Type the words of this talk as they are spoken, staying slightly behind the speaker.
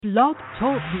Blog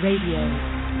Talk Radio.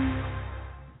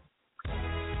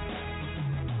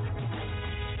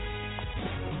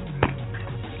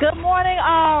 Good morning,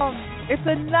 all. It's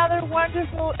another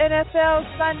wonderful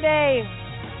NFL Sunday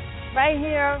right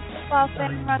here on Football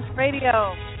Fan Rush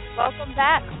Radio. Welcome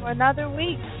back for another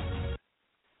week.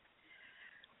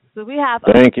 So we have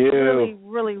a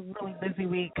really busy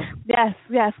week. Yes.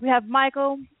 We have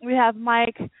Michael, we have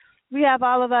Mike, we have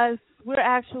all of us. We're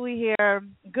actually here.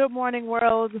 Good morning,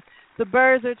 world. The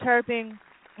birds are chirping.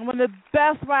 And one of the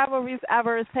best rivalries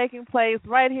ever is taking place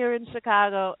right here in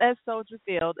Chicago at Soldier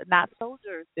Field. Not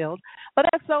Soldier Field, but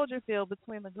at Soldier Field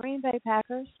between the Green Bay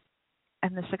Packers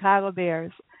and the Chicago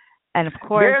Bears. And, of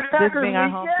course, this being our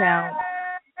hometown.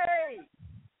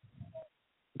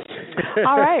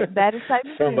 All right, that excites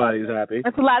me. Somebody's happy.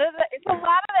 It's a lot of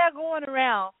that going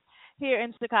around here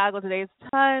in Chicago today. It's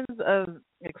tons of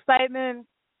excitement,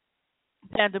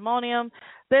 pandemonium.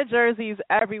 There are jerseys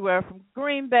everywhere from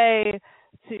Green Bay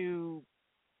to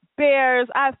Bears.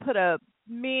 I've put up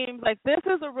memes. Like, this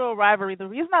is a real rivalry. The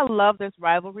reason I love this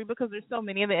rivalry because there's so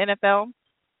many in the NFL,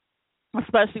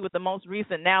 especially with the most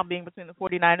recent now being between the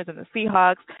 49ers and the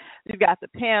Seahawks. You've got the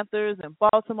Panthers and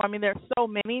Baltimore. I mean, there's so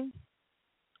many.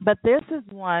 But this is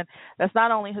one that's not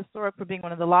only historic for being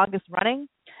one of the longest running,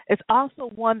 it's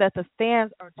also one that the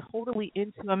fans are totally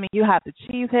into. I mean, you have the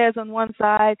cheeseheads on one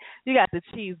side, you got the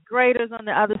cheese graters on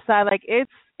the other side. Like, it's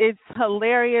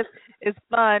hilarious, it's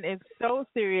fun, it's so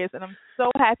serious, and I'm so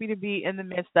happy to be in the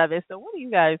midst of it. So what do you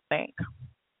guys think?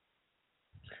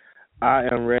 I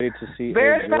am ready to see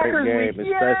Bears a great game,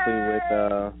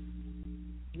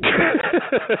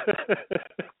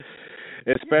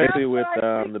 especially with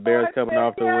the Bears coming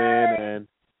off the win, and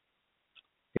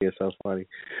it's so funny,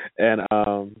 and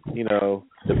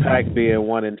the Pack being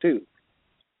 1-2.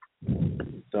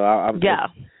 So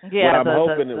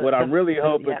what I'm really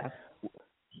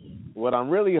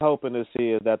hoping to see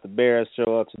is that the Bears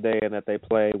show up today and that they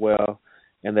play well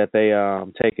and that they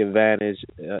take advantage,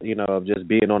 of just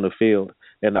being on the field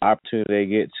and the opportunity they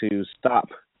get to stop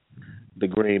the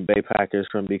Green Bay Packers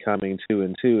from becoming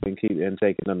 2-2 and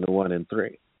taking them to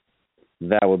 1-3.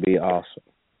 That would be awesome.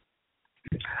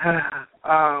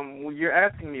 You're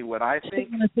asking me what I think.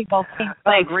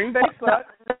 Green Bay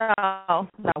sucks. No,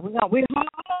 we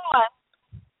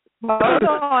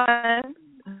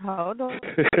hold on.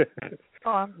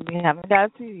 We haven't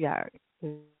got to you yet.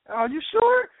 Are you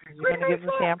sure? We're going to give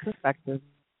the fan perspective.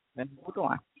 Then hold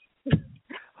on.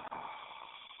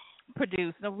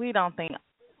 Produce. No, we don't think.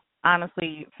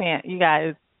 Honestly, you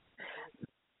guys,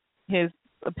 his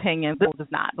opinion does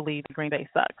not believe that Green Bay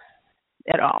sucks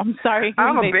at all. I'm sorry,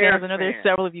 Green Bay fans. I know there's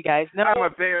several of you guys. No, I'm a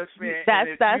Bears fan. That's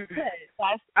it.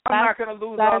 I'm not going to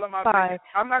lose all of my. Fine.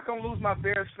 I'm not going to lose my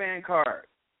Bears fan card.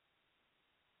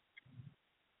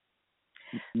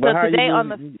 So today on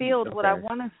the field, what I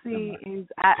want to see is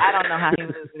I don't know how he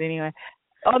loses it anyway.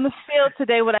 On the field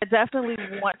today, what I definitely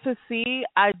want to see,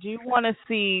 I do want to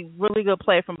see really good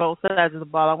play from both sides of the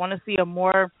ball. I want to see a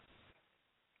more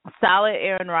solid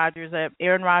Aaron Rodgers.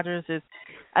 Aaron Rodgers is,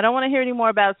 I don't want to hear any more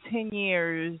about 10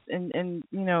 years in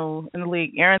the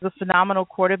league. Aaron's a phenomenal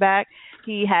quarterback.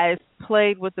 He has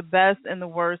played with the best and the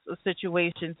worst of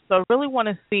situations. So I really want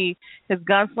to see his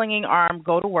gunslinging arm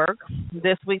go to work.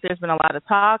 This week there's been a lot of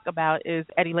talk about is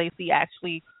Eddie Lacy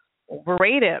actually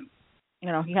overrated.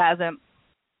 He hasn't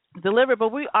delivered,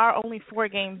 but we are only 4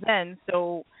 games in,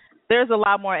 so there's a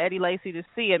lot more Eddie Lacy to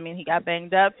see. I mean, he got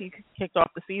banged up. He kicked off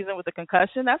the season with a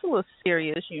concussion. That's a little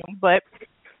serious, but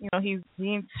he's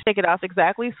being shake it off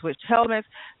exactly, switch helmets.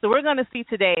 So we're going to see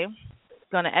today,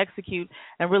 going to execute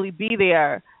and really be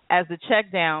there as the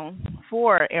check down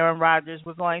for Aaron Rodgers.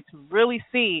 We're going to really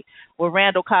see what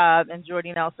Randall Cobb and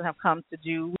Jordy Nelson have come to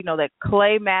do. We know that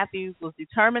Clay Matthews was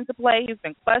determined to play. He's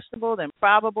been questionable, then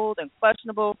probable, then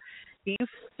questionable. He's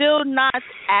still not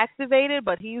activated,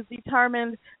 but he's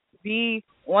determined to be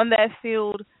on that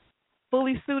field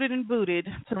fully suited and booted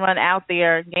to run out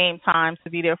there game times to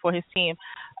be there for his team.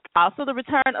 Also, the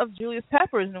return of Julius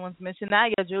Peppers. No one's mentioned that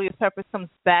yet. Julius Peppers comes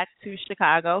back to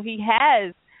Chicago. He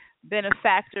has been a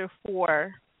factor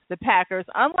for the Packers,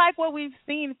 unlike what we've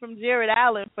seen from Jared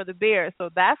Allen for the Bears. So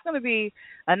that's going to be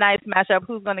a nice matchup.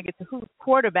 Who's going to get to who's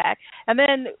quarterback? And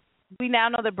then we now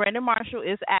know that Brandon Marshall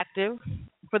is active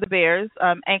for the Bears,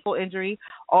 ankle injury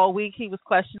all week. He was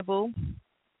questionable.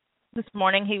 This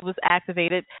morning he was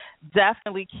activated.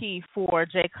 Definitely key for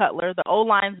Jay Cutler. The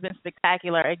O-line's been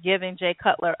spectacular at giving Jay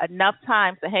Cutler enough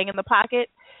time to hang in the pocket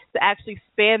to actually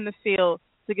span the field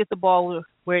to get the ball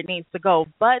where it needs to go.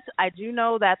 But I do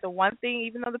know that the one thing,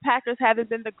 even though the Packers haven't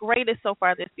been the greatest so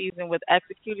far this season with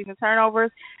executing the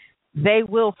turnovers, they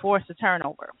will force a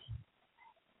turnover.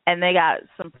 and they got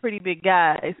some pretty big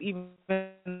guys, even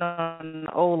on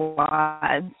the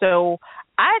O-line. So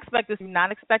I expect this to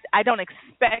not expect. I don't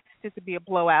expect it to be a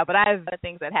blowout, but I have other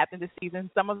things that happened this season.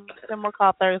 Some of them were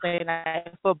called Thursday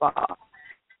Night Football.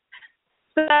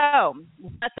 So,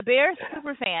 as a Bears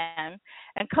super fan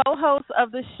and co-host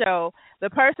of the show, the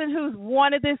person who's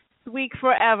wanted this week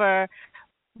forever,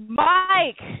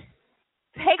 Mike,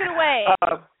 take it away.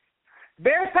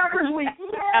 Bears Packers week.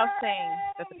 I was saying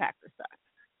that the Packers suck.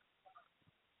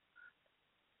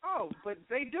 Oh, but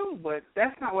they do. But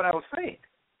that's not what I was saying.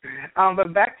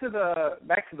 But back to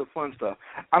the fun stuff.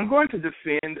 I'm going to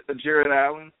defend Jared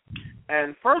Allen.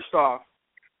 And first off,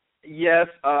 yes,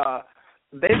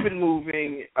 they've been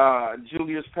moving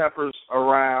Julius Peppers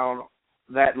around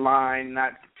that line,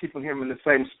 not keeping him in the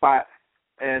same spot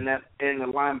and that in the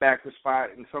linebacker spot.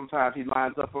 And sometimes he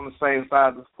lines up on the same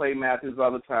side as Clay Matthews,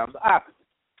 other times opposite.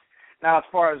 Now, as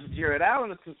far as Jared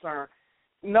Allen is concerned,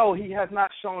 no, he has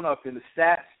not shown up in the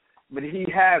stats, but he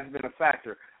has been a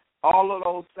factor. All of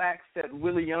those sacks that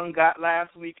Willie Young got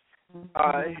last week,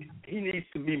 he needs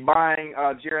to be buying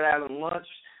Jared Allen lunch,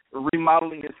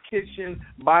 remodeling his kitchen,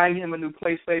 buying him a new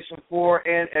PlayStation 4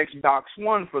 and Xbox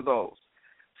One for those,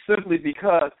 simply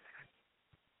because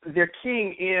they're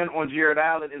keying in on Jared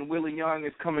Allen, and Willie Young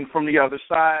is coming from the other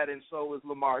side, and so is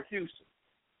Lamar Houston.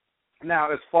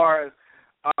 Now, as far as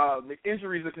the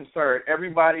injuries are concerned,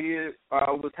 everybody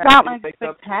was happy not to like make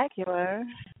spectacular.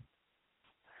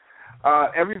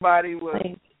 Everybody was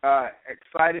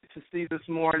excited to see this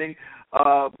morning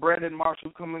Brandon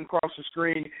Marshall coming across the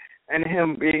screen and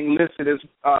him being listed as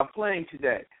playing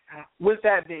today. With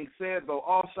that being said, though,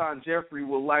 Alshon Jeffrey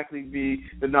will likely be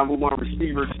the number one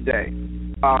receiver today.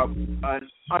 An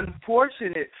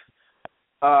unfortunate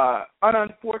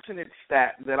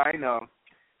stat that I know,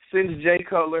 since Jay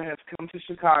Cutler has come to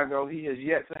Chicago, he has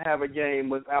yet to have a game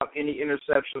without any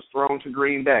interceptions thrown to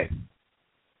Green Bay.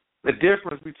 The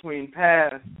difference between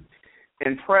past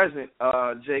and present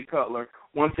Jay Cutler,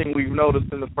 one thing we've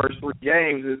noticed in the first 3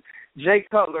 games is Jay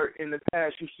Cutler in the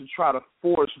past used to try to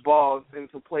force balls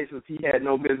into places he had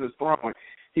no business throwing.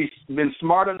 He's been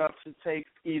smart enough to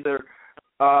either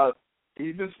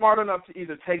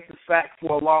take the sack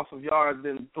for a loss of yards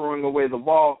than throwing away the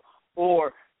ball,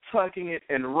 or tucking it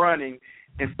and running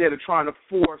instead of trying to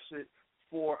force it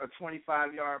for a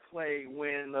 25-yard play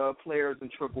when the player's in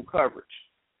triple coverage.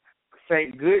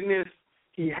 Thank goodness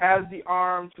he has the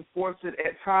arm to force it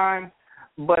at times,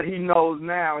 but he knows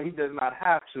now he does not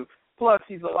have to. Plus,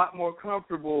 he's a lot more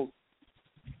comfortable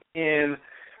in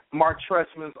Mark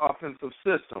Trestman's offensive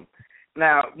system.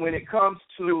 Now, when it comes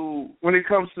to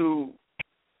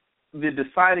the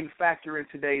deciding factor in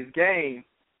today's game,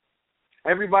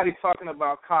 everybody's talking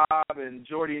about Cobb and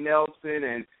Jordy Nelson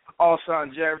and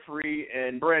Alshon Jeffrey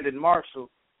and Brandon Marshall.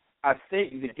 I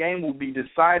think the game will be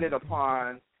decided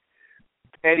upon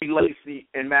Eddie Lacy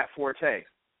and Matt Forte.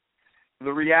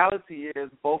 The reality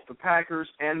is both the Packers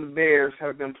and the Bears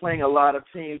have been playing a lot of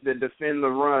teams that defend the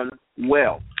run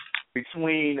well.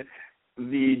 Between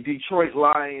the Detroit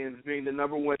Lions being the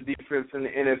number 1 defense in the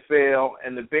NFL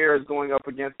and the Bears going up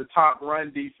against the top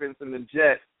run defense in the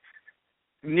Jets,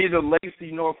 neither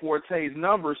Lacy nor Forte's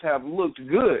numbers have looked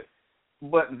good,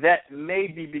 but that may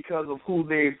be because of who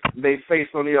they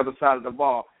faced on the other side of the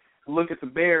ball. Look at the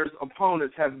Bears'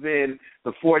 opponents have been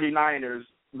the 49ers,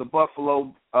 the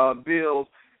Buffalo Bills,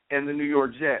 and the New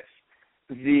York Jets.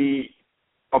 The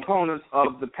opponents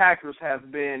of the Packers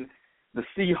have been the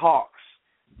Seahawks,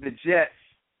 the Jets,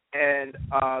 and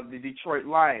the Detroit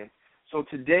Lions. So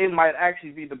today might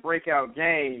actually be the breakout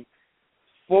game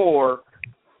for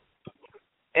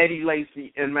Eddie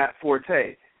Lacy and Matt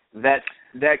Forte. That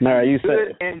can be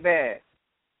good and bad.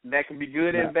 That can be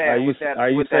good and bad. Are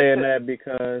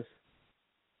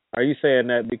you saying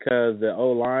that because the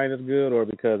O line is good, or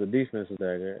because the defense is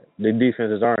that good? The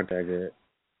defenses aren't that good.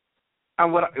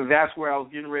 That's where I was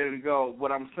getting ready to go.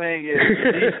 What I'm saying is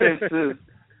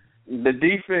the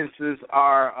defenses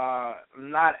are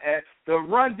not as the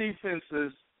run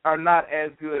defenses are not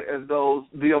as good as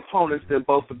the opponents that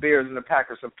both the Bears and the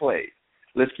Packers have played.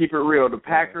 Let's keep it real. The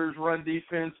Packers' run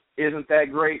defense isn't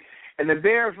that great, and the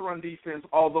Bears' run defense,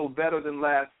 although better than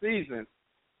last season,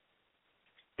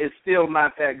 is still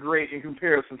not that great in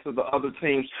comparison to the other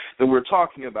teams that we're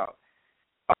talking about.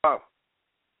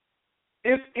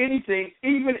 If anything,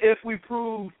 even if we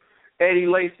prove Eddie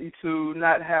Lacy to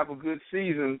not have a good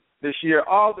season this year,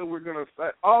 all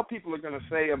people are going to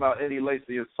say about Eddie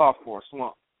Lacy is sophomore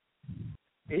slump.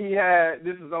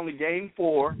 This is only game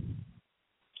 4.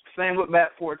 Same with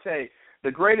Matt Forte.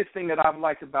 The greatest thing that I've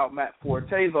liked about Matt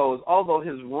Forte, though, is although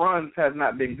his runs have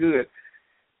not been good,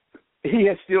 he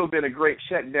has still been a great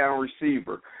check down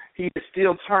receiver. He has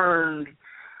still turned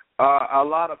a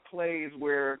lot of plays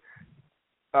where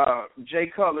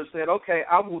Jay Cutler said, okay,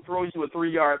 I will throw you a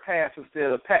 3-yard pass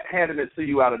instead of handing it to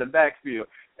you out of the backfield.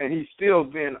 And he's still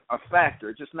been a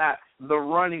factor, just not the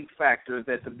running factor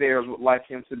that the Bears would like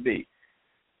him to be.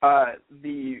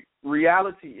 The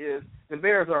reality is the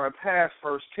Bears are a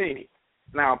pass-first team.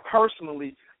 Now,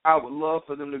 personally, I would love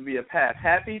for them to be a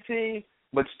pass-happy team,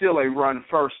 but still a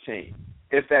run-first team,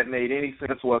 if that made any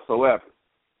sense whatsoever.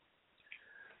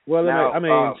 Well,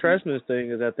 now, Trestman's thing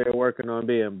is that they're working on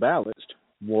being balanced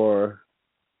more,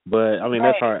 but I mean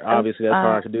that's hard. Obviously, that's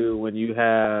hard to do when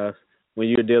you're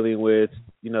dealing with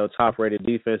top-rated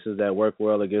defenses that work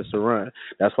well against the run.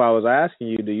 That's why I was asking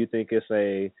you: do you think it's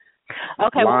a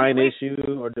line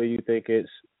issue, or do you think it's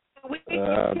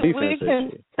defense we can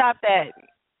issue? Stop that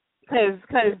because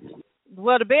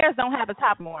the Bears don't have a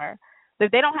top more. If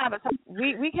they don't have a top,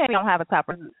 we can't even have a top.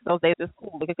 Those days it's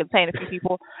cool. It could contain a few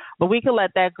people, but we could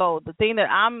let that go. The thing that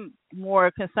I'm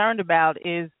more concerned about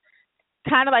is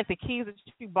kind of like the keys that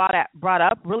you brought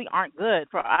up really aren't good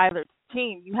for either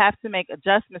team. You have to make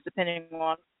adjustments depending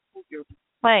on who you're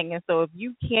playing. And so if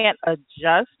you can't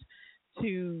adjust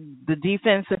to the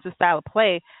defense and the style of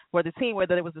play for the team,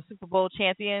 whether it was the Super Bowl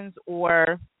champions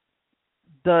or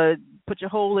the put your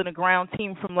hole in the ground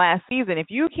team from last season, if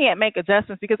you can't make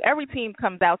adjustments, because every team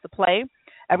comes out to play,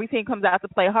 every team comes out to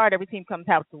play hard, every team comes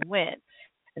out to win.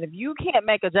 And if you can't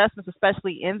make adjustments,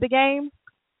 especially in the game,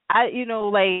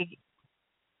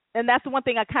 and that's the one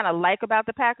thing I kind of like about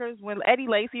the Packers. When Eddie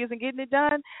Lacy isn't getting it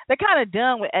done, they're kind of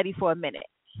done with Eddie for a minute.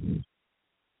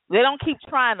 They don't keep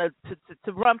trying to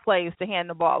run plays to hand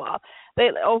the ball off.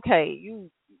 We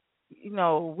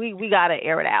got to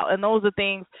air it out. And those are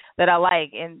things that I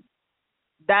like. And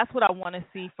that's what I want to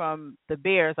see from the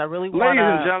Bears. I really want to.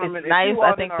 Ladies and gentlemen,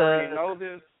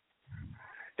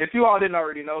 if you all didn't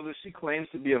already know this, she claims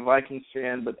to be a Vikings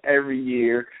fan, but every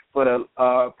year for the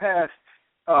past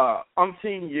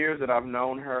umpteen years that I've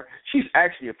known her, she's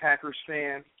actually a Packers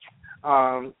fan.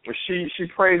 She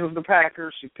praises the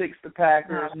Packers. She picks the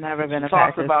Packers. I've never been a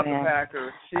talks Packers about fan. the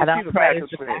Packers. I don't she's a praise Packers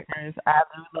the fan. Packers. I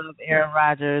do love Aaron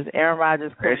Rodgers. Aaron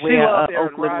Rodgers could wear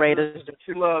Oakland Raiders.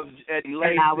 She loves Eddie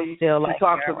Lacy. I would still she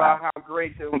talks about how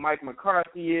great that Mike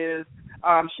McCarthy is.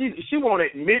 She won't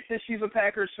admit that she's a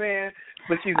Packers fan,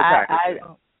 but she's a Packers fan. I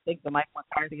don't think that Mike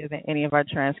McCarthy is in any of our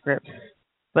transcripts,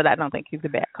 but I don't think he's a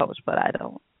bad coach. But I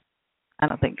don't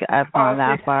think I've gone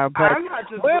that far. But I'm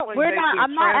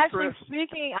not actually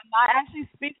speaking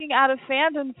out of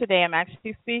fandom today. I'm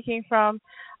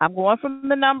going from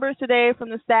the numbers today, from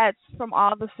the stats, from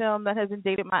all the film that has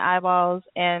invaded my eyeballs,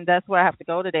 and that's where I have to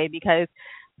go today because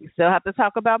we still have to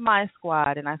talk about my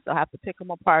squad, and I still have to pick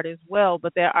them apart as well.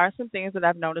 But there are some things that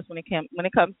I've noticed when it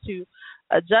comes to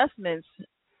adjustments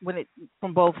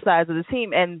from both sides of the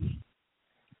team, and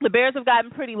the Bears have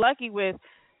gotten pretty lucky with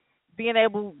being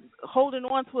holding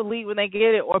on to a lead when they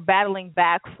get it or battling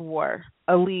back for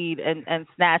a lead and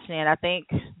snatching it. I think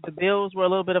the Bills were a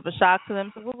little bit of a shock to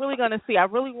them. So we're really going to see. I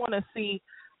really want to see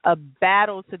a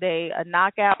battle today, a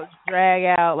knockout, drag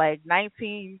out, like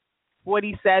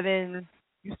 1947.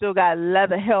 You still got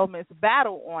leather helmets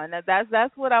battle on.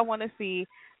 That's what I want to see.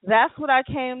 That's what I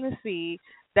came to see.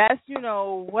 That's,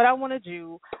 what I want to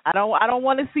do. I don't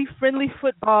want to see friendly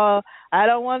football. I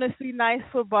don't want to see nice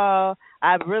football.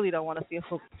 I really don't want to see a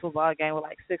football game with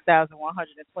like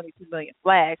 6,122 million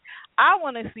flags. I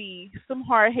want to see some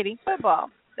hard-hitting football.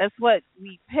 That's what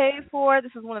we paid for.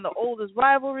 This is one of the oldest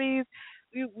rivalries.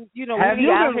 We out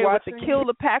here with the kill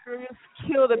the Packers,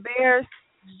 kill the Bears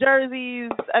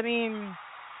jerseys. I mean,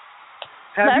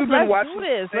 have you been watching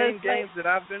the same games that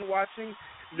I've been watching?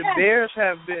 The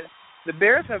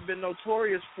Bears have been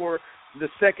notorious for the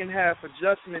second half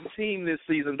adjustment team this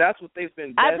season. That's what they've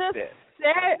been best at.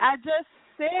 I just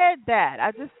said that.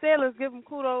 I just said let's give them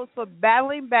kudos for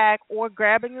battling back or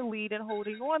grabbing the lead and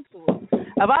holding on to it.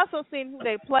 I've also seen who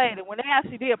they played, and when they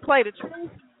actually did play the truth,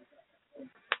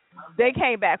 they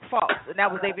came back false, and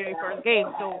that was their very first game.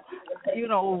 So,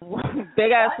 they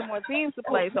got some more teams to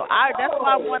play. So that's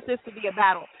why I want this to be a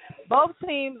battle. Both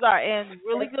teams are in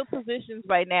really good positions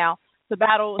right now to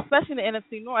battle, especially in the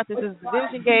NFC North. This is a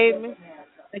division game,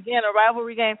 again, a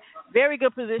rivalry game. Very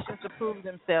good positions to prove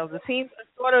themselves. The teams are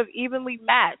sort of evenly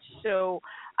matched, so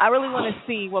I really want to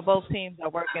see what both teams are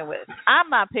working with. I'm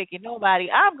not picking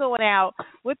nobody. I'm going out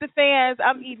with the fans.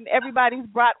 I'm eating everybody's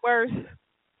bratwurst.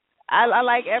 I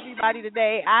like everybody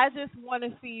today. I just want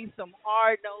to see some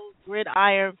hard-nosed,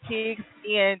 gridiron,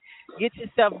 pigskin, get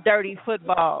yourself dirty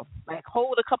football. Like,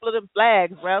 hold a couple of them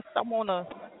flags, bro.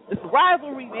 It's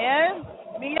rivalry, man.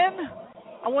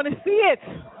 I want to see it.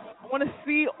 I want to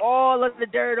see all of the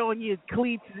dirt on your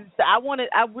cleats and stuff. I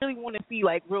really want to see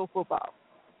like real football,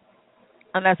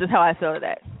 and that's just how I feel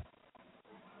that.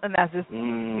 And that's just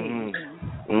me.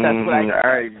 That's what I do. All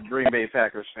right, Green Bay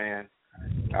Packers fan.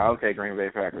 Okay, Green Bay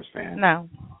Packers fan. No,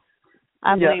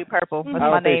 I believe purple. That's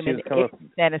my name in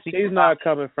fantasy. She's not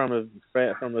coming from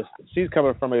she's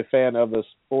coming from a fan of the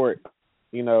sport,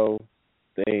 the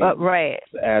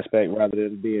aspect rather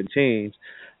than being teams.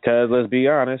 Because let's be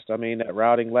honest, I mean that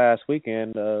routing last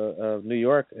weekend of New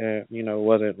York,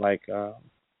 wasn't like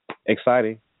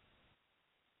exciting.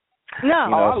 No,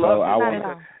 I loved it.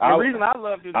 The reason I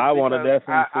loved it is I want to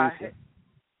definitely see.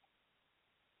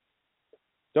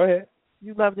 Go ahead.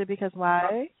 You loved it because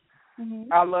why?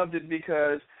 Mm-hmm. I loved it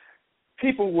because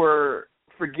people were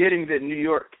forgetting that New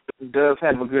York does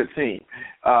have a good team.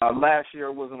 Last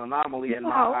year was an anomaly in my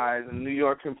eyes, and New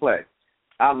York can play.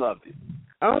 I loved it.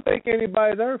 I don't think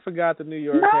anybody's ever forgot the New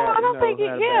York. No, I don't think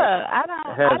it. Yeah, I don't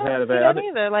see that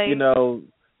either. Like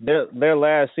their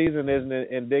last season isn't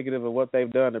indicative of what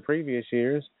they've done the previous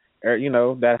years. Or,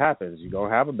 that happens. You're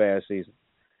gonna have a bad season,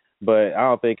 but I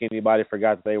don't think anybody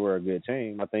forgot that they were a good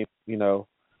team. I think the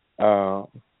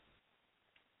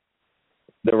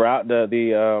route,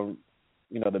 the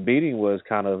beating was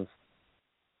kind of,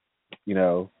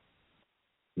 a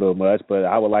little much. But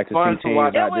I would like to see teams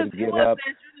not just give up.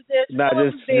 Not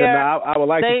just, I would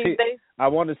like to see. I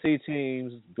want to see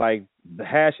teams like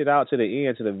hash it out to the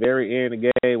end, to the very end of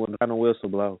the game when the final whistle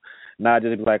blow. Not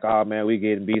just be like, oh man, we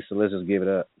getting beat, so let's just give it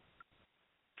up.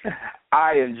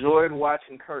 I enjoyed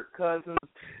watching Kirk Cousins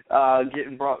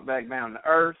getting brought back down to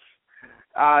earth.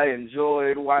 I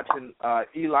enjoyed watching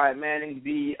Eli Manning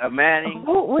be a Manning.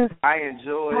 I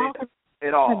enjoyed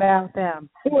it all. About them.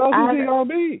 Who else is he gonna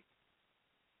be?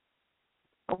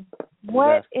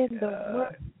 What in the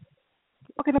world?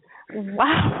 Okay,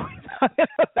 wow.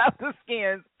 That's the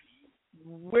skins.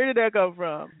 Where did that come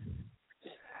from?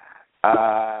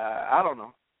 I don't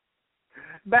know.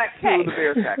 Back to the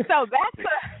Bears tactics. So back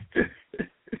to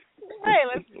hey,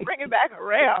 let's bring it back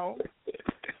around.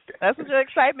 That's what your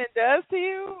excitement does to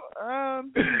you? All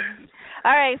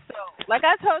right, so like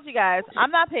I told you guys,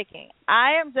 I'm not picking.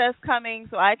 I am just coming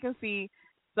so I can see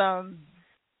some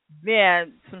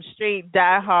straight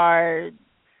diehard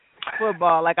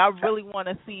football. Like I really want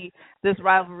to see this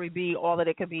rivalry be all that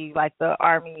it could be, like the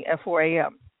Army at 4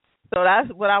 a.m. So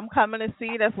that's what I'm coming to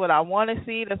see. That's what I want to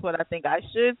see. That's what I think I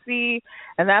should see,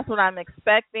 and that's what I'm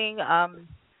expecting.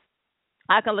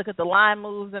 I can look at the line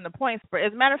moves and the point spread.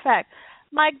 As a matter of fact,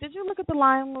 Mike, did you look at the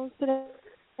line moves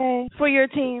today for your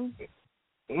team?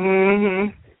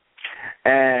 Mm-hmm.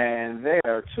 And they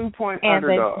are 2-point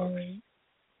underdogs.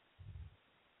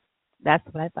 That's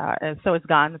what I thought. And so it's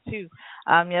gone to 2.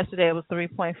 Yesterday it was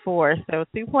 3.4. So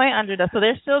 2-point underdogs. So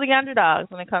they're still the underdogs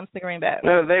when it comes to Green Bay.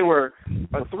 No, they were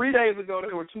 3 days ago.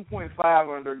 They were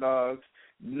 2.5 underdogs.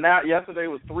 Now yesterday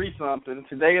was 3-something.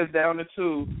 Today is down to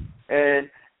 2. And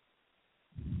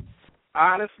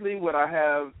honestly, what I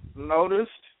have noticed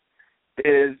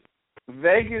is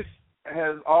Vegas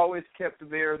has always kept the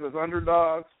Bears as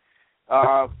underdogs.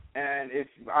 And if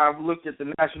I've looked at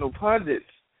the national pundits,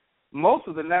 most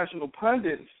of the national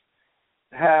pundits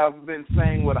have been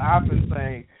saying what I've been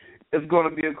saying. It's going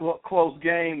to be a close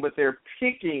game, but they're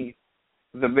picking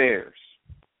the Bears.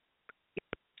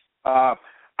 I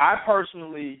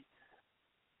personally,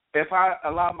 if I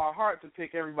allow my heart to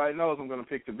pick, everybody knows I'm going to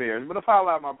pick the Bears. But if I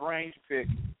allow my brain to pick,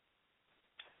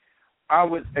 I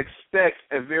would expect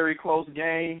a very close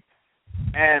game.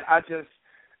 And I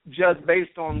just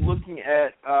based on looking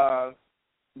at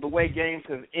the way games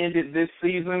have ended this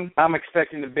season, I'm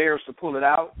expecting the Bears to pull it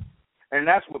out. And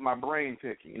that's with my brain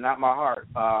picking, not my heart.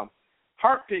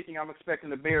 Heart picking, I'm expecting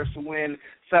the Bears to win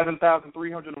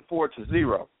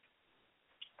 7,304-0.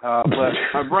 But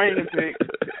my brain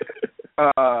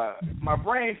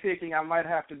picking, I might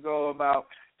have to go about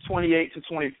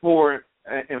 28-24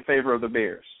 in favor of the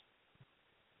Bears.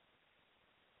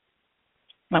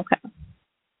 Okay.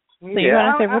 So you're going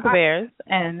to say with the Bears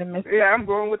and the I'm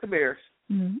going with the Bears.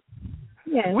 Mm-hmm.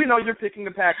 Yeah. We know you're picking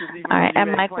the Packers even all right, though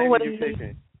and Michael, what are you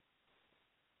picking?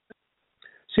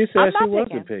 She said she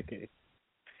wasn't picking.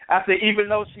 I said even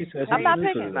though she's not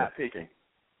picking. She's not picking.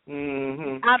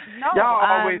 Mm-hmm. No, y'all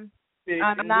always pick,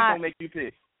 I'm and not. we're going to make you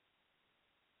pick.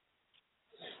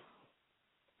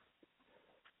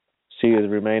 She is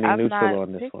remaining I'm neutral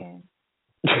on this picking. one.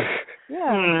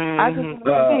 Yeah, I just want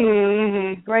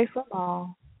to see great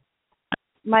football.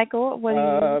 Michael, what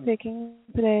are you picking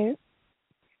today?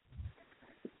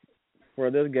 For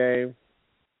this game,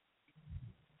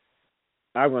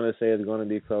 I'm going to say it's going to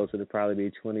be closer to probably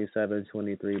be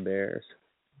 27-23 Bears.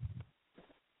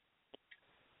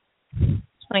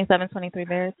 27-23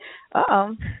 Bears.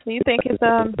 Do you think it's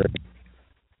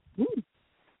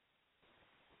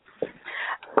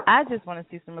I just want to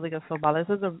see some really good football. This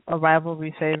is a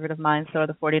rivalry favorite of mine, so are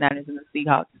the 49ers and the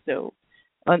Seahawks. So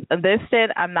on this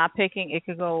set, I'm not picking. It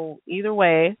could go either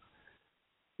way.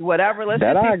 Whatever. Let's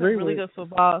just see some really good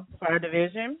football for our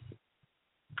division.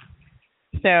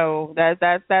 So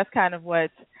that's kind of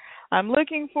what I'm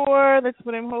looking for. That's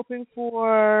what I'm hoping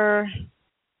for.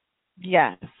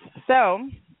 Yes. So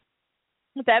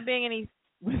with that being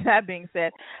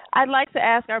said, I'd like to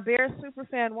ask our Bears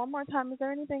superfan one more time. Is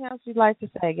there anything else you'd like to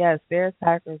say? Yes, Bears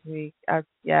Packers week.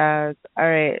 Yes. All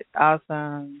right.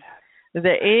 Awesome. Is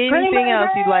there anything else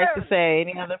you'd like to say?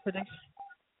 Any other predictions?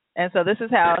 And so this is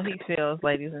how he feels,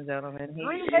 ladies and gentlemen. He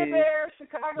is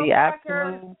the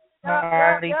absolute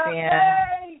party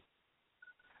fan.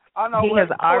 He has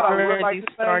already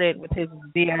started with his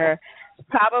beer. It's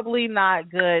probably not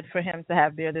good for him to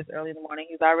have beer this early in the morning.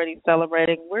 He's already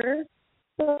celebrating. We're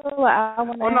still an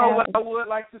hour and a half. What I would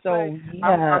like to say,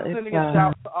 I'm sending a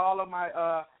shout to all of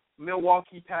my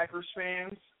Milwaukee Packers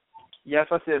fans. Yes,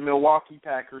 I said Milwaukee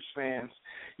Packers fans.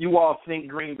 You all think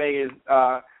Green Bay is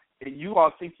you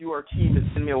all think your team is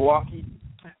in Milwaukee.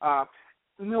 The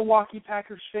Milwaukee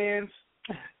Packers fans,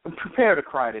 prepare to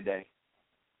cry today.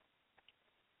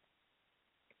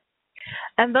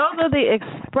 And those are the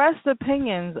expressed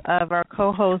opinions of our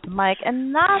co-host Mike,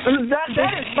 and not the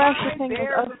expressed opinions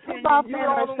of Football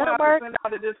Fan Network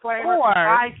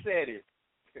I said it.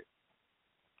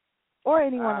 Or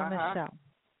anyone on this show.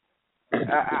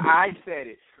 I said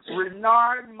it.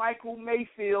 Renard Michael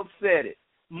Mayfield said it.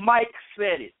 Mike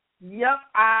said it. Yep,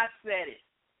 I said it.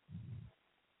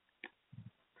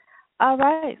 All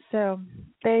right, so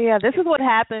this is what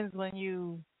happens when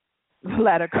you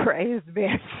let a crazed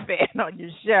Bears fan on your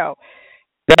show.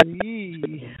 So,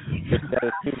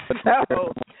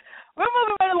 we're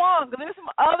moving right along because there's some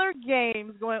other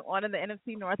games going on in the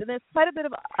NFC North, and there's quite a bit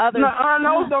of other.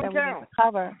 Those don't count.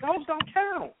 Those don't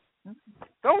count.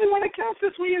 The only one that counts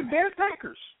this week is Bears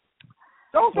Packers.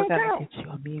 Those don't count. Get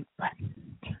you a mute button.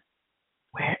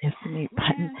 Where is the mute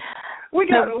button? We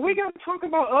got to talk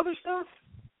about other stuff.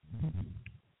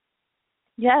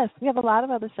 Yes, we have a lot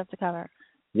of other stuff to cover.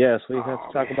 Yes, we have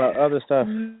to talk about other stuff.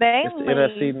 Mainly, it's the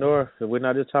NFC North. We're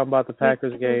not just talking about the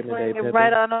Packers game today.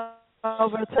 Right on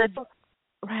over to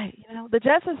right. The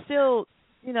Jets are still,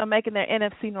 making their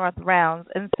NFC North rounds,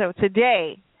 and so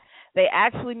today they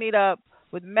actually meet up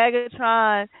with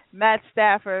Megatron, Matt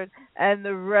Stafford, and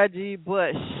the Reggie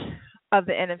Bush of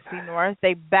the NFC North.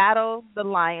 They battle the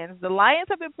Lions. The Lions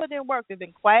have been putting in work. They've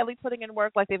been quietly putting in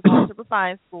work like they've gone to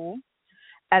refine school,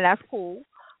 and that's cool.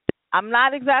 I'm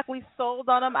not exactly sold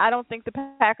on them. I don't think the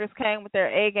Packers came with their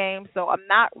A game, so I'm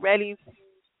not ready to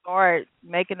start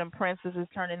making them princesses,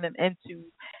 turning them into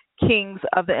kings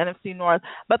of the NFC North.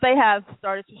 But they have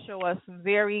started to show us some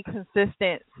very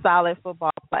consistent, solid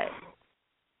football play.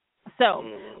 So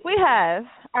we have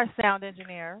our sound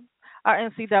engineer, our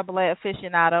NCAA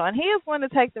aficionado, and he is going to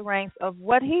take the reins of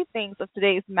what he thinks of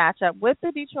today's matchup with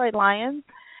the Detroit Lions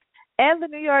and the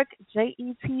New York Jets.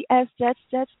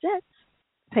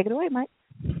 Take it away, Mike.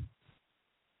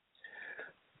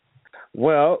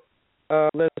 Well,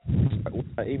 let's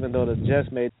even though the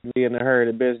Jets may be in a hurry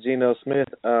to bench Geno Smith,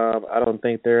 I don't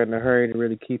think they're in a hurry to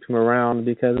really keep him around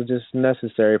because it's just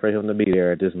necessary for him to be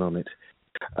there at this moment.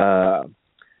 I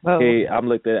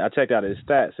checked out his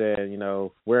stats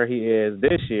and, where he is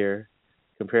this year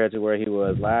compared to where he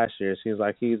was last year. It seems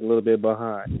like he's a little bit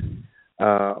behind.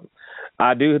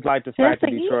 I do like the fact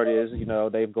that Detroit is,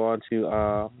 they've gone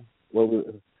to what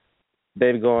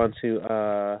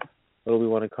do we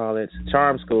want to call it?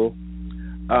 Charm school.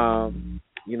 And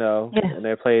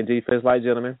they're playing defense like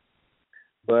gentlemen.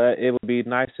 But it would be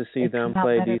nice to see them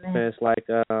play defense like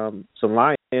some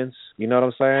Lions. You know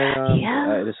what I'm saying?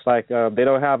 It's like they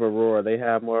don't have a roar. They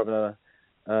have more of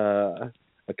a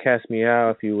cast meow,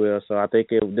 if you will. So I think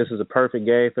this is a perfect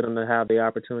game for them to have the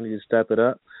opportunity to step it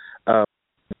up.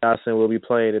 Johnson will be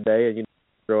playing today, and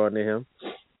throwing to him.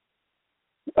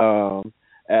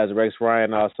 As Rex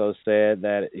Ryan also said,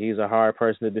 that he's a hard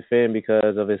person to defend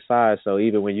because of his size. So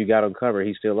even when you got him covered,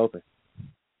 he's still open.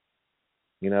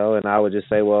 And I would just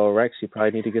say, well, Rex, you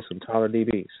probably need to get some taller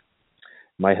DBs.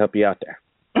 Might help you out there.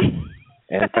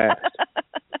 And fast.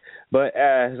 But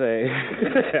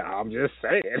I'm just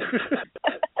saying.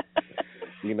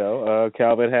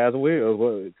 Calvin has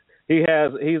wheels. He's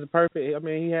perfect.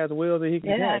 He has wheels that he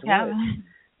can catch. Calvin.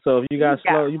 So if you got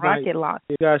you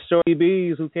got short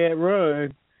DBs who can't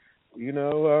run,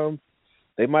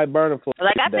 they might burn him for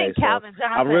I think Calvin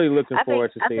Johnson. I'm really looking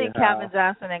forward to seeing I think Calvin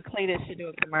Johnson and Cletus should do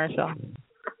a commercial.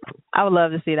 I would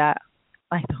love to see that.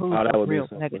 Like the who's the real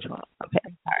Megatron. Okay,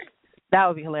 sorry. That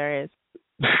would be hilarious.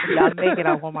 If y'all make it,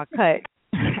 I want my cut.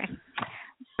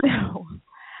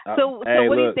 So hey,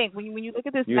 what look, do you think when you look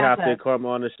at this? You matchup, have to come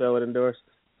on the show and endorse.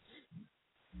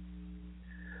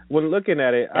 When looking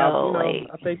at it,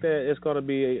 I think that it's going to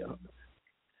be.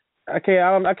 I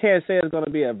can't say it's going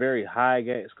to be a very high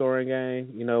scoring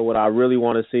game. You know, what I really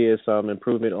want to see is some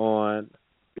improvement on,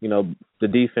 the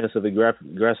defensive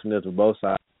aggressiveness of both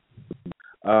sides.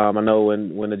 I know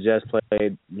when the Jets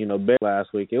played, big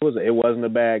last week, it wasn't a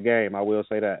bad game. I will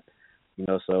say that.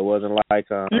 So it wasn't like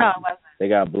no, it wasn't. They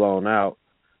got blown out,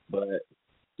 but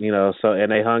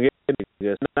and they hung in.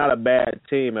 It's not a bad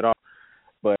team at all,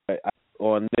 but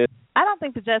on this, I don't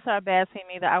think the Jets are a bad team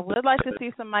either. I would like to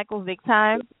see some Michael Vick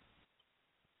time.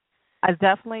 I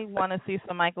definitely want to see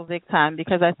some Michael Vick time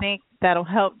because I think that'll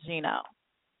help Geno.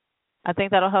 I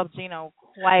think that'll help Geno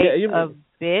quite a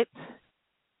bit.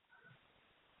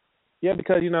 Yeah,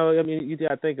 because you got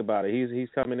to think about it. He's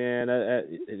coming in.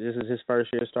 This is his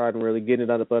first year starting, really getting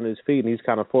it up under his feet, and he's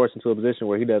kind of forced into a position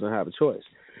where he doesn't have a choice.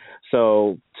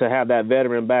 So to have that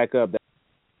veteran back up,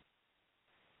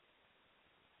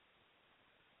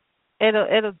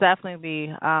 it'll definitely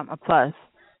be a plus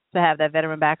to have that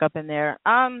veteran back up in there.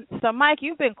 So Mike,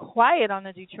 you've been quiet on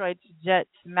the Detroit Jets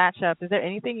matchup. Is there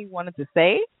anything you wanted to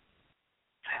say?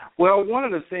 Well, one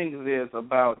of the things is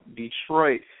about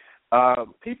Detroit.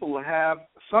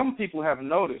 Some people have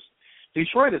noticed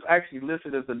Detroit is actually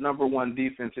listed as the number one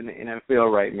defense in the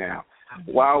NFL right now.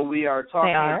 Mm-hmm. While we are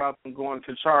talking about them going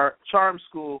to charm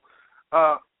school,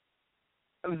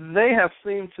 they have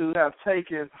seemed to have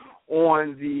taken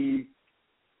on the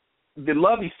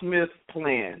Lovie Smith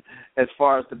plan as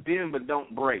far as the bend but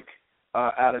don't break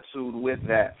attitude with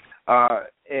that.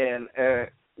 And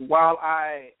while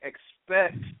I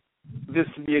expect this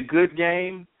to be a good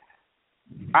game,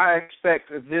 I expect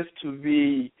this to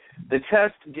be the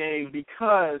test game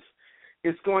because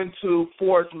it's going to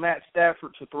force Matt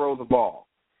Stafford to throw the ball.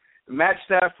 Matt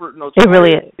Stafford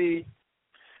notoriously,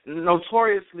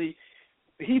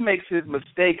 he makes his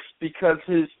mistakes because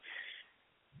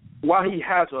while he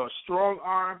has a strong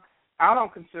arm, I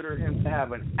don't consider him to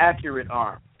have an accurate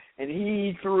arm. And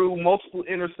he threw multiple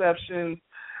interceptions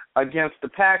against the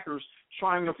Packers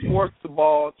trying to force the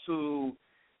ball to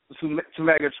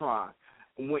Megatron.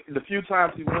 The few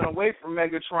times he went away from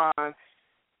Megatron,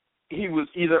 he was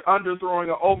either underthrowing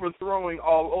or overthrowing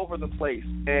all over the place.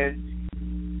 And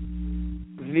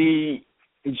the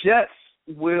Jets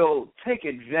will take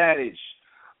advantage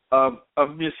of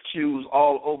miscues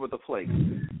all over the place.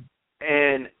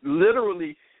 And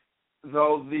literally,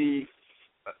 though, the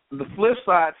flip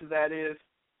side to that is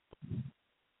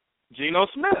Geno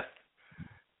Smith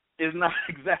is not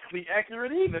exactly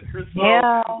accurate either.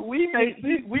 So we may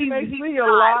see a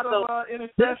lot of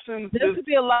interceptions. This could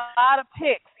be a lot of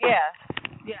picks. Yeah.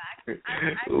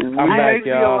 I'm back,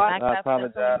 y'all. I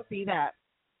apologize. See that.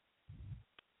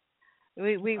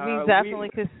 We definitely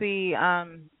could see a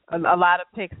lot of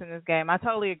picks in this game. I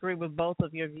totally agree with both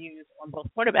of your views on both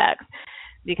quarterbacks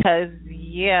because,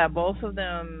 both of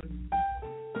them.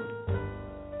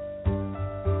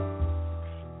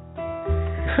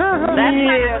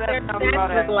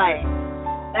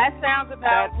 That sounds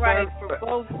about right for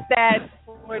both stats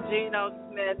for Geno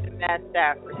Smith and Matt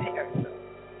Stafford.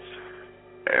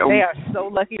 They are so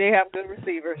lucky they have good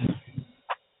receivers.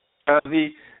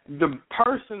 The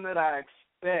person that I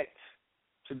expect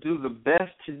to do the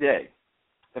best today,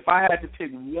 if I had to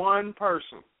pick one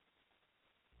person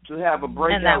to have a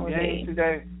breakout game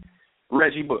today,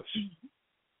 Reggie Bush.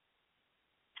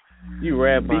 You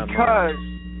read my mind.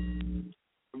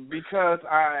 Because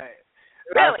I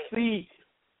see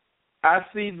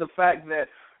the fact that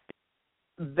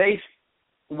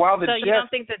while the Jets. So you don't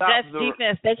think the Jets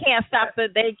defense they can't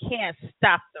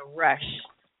stop the rush.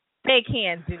 They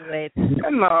can't do it.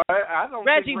 No, I don't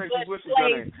think Reggie Bush is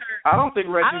going to. I don't think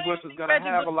Reggie Bush is going to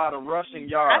have a lot of rushing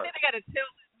yards. I think they got to tell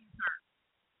him he's hurt.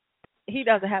 He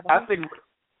doesn't have.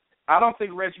 I don't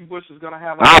think Reggie Bush is going to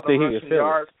have a lot of rushing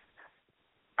yards.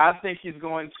 I think he's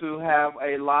going to have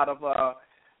a lot of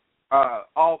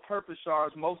all-purpose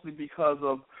yards, mostly because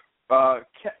of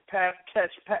pass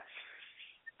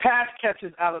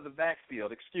catches out of the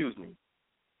backfield. Excuse me.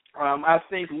 I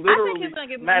think he's going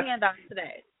to get more handoffs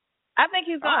today. I think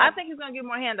he's going to get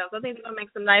more handoffs. I think they're going to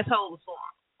make some nice holes for him.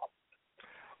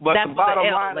 But the bottom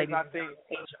line is,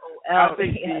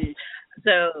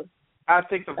 I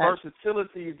think the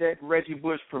versatility that Reggie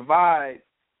Bush provides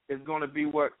is going to be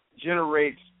what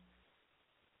generates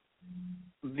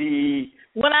the.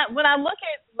 When I look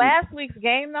at last week's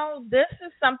game, though, this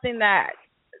is something that,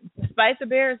 despite the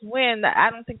Bears' win, that I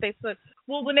don't think they took.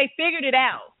 when they figured it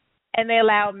out and they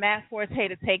allowed Matt Forte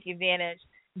to take advantage,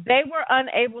 they were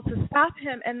unable to stop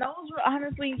him, and those were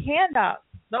honestly handoffs.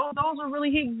 Those were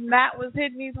really Matt was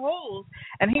hitting these holes,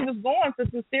 and he was going for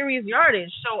some serious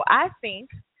yardage. So I think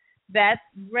that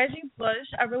Reggie Bush,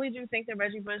 I really do think that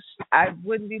Reggie Bush, I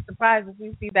wouldn't be surprised if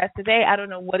we see that today. I don't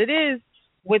know what it is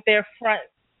with their front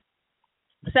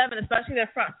seven, especially their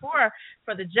front four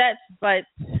for the Jets, but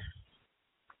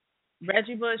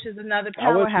Reggie Bush is another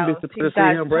powerhouse. I wouldn't be surprised to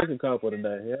see him break a couple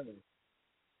today.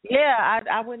 Yeah,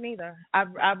 I wouldn't either.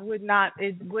 I would not.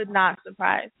 It would not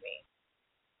surprise me.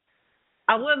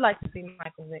 I would like to see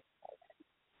Michael Vick.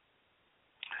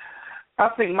 I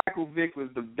think Michael Vick was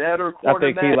the better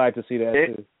quarterback. I think he'd like to see that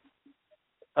too.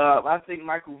 I think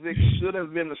Michael Vick should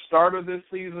have been the starter this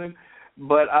season,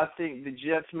 but I think the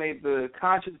Jets made the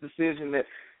conscious decision that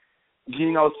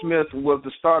Geno Smith was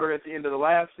the starter at the end of the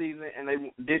last season, and they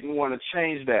didn't want to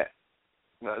change that.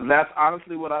 That's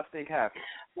honestly what I think happened.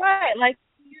 Right, like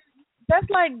that's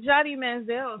like Johnny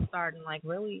Manziel starting. Like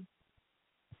really,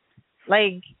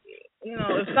 like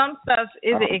if some stuff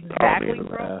isn't exactly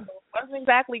broke, wasn't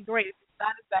exactly great. It's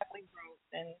not exactly broke,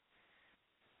 and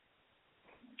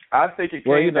I think it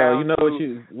came down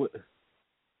to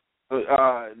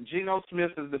Geno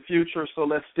Smith is the future, so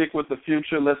let's stick with the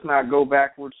future. Let's not go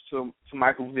backwards to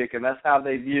Michael Vick, and that's how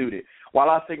they viewed it. While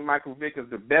I think Michael Vick is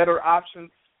the better option,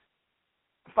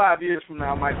 5 years from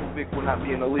now, Michael Vick will not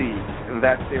be in the league, and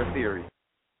that's their theory.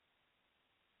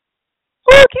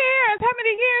 Who cares? How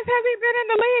many years has he been in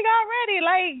the league already?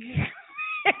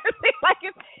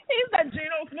 He's that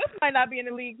Geno Smith might not be in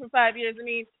the league for 5 years. I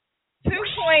mean,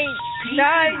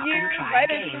 2.9 years, right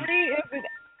at 3 is it?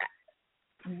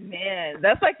 Man,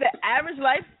 that's like the average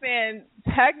lifespan,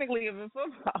 technically, of a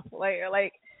football player.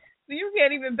 Like, so you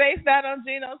can't even base that on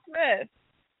Geno Smith.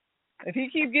 If he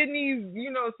keeps getting these,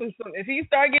 if he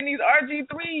start getting these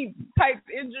RG3 type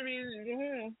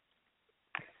injuries,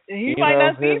 he might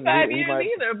not see 5 years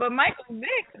either. But Michael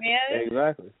Vick, man.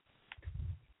 Exactly.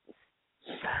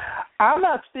 I'm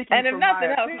not speaking and if from nothing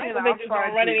my else, opinion, Michael Vick is going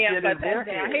to run in the end for a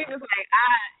touchdown. He was like,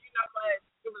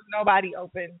 there was nobody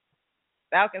open.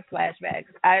 Falcons flashbacks.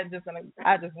 I just went and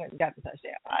got the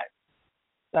touchdown.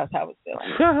 That's how it's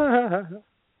feeling.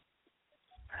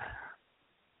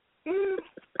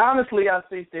 Honestly, I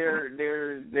think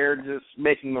they're just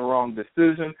making the wrong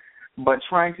decision. But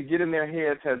trying to get in their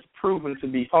heads has proven to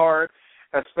be hard,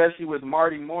 especially with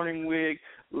Marty Morningwig.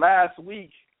 Last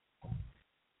week,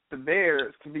 the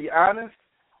Bears, to be honest,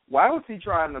 why was he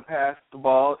trying to pass the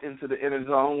ball into the end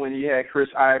zone when he had Chris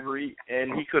Ivory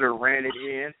and he could have ran it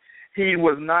in? He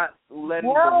was not letting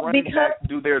the running backs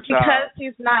do their job. Because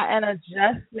he's not an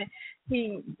adjustment.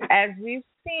 As we've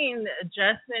seen, the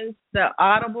adjustments, the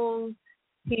audibles,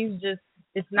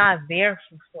 it's not there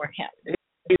for him.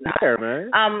 He's there,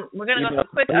 man. We're going to go to a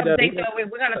quick update, though. We're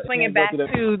going to swing it back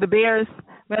to the Bears.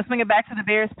 We're going to swing it back to the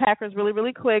Bears-Packers really,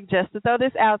 really quick. Just to throw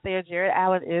this out there, Jared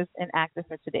Allen is inactive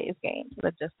for today's game. So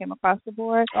that just came across the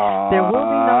board. There will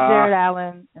be no Jared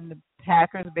Allen in the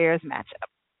Packers-Bears matchup.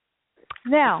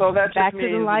 Now, so that back just to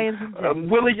means the Lions and Jets.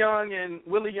 Willie Young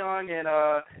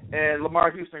and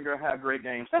Lamar Houston are going to have great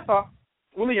games. That's all.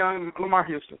 Willie Young and Lamar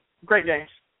Houston. Great games.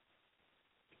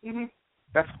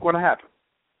 That's going to happen.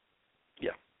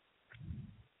 Yeah.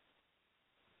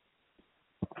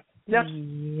 Yes.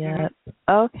 Yep.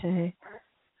 Okay.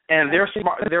 And their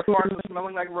farts are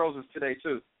smelling like roses today,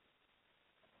 too.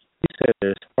 You said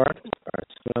their farts are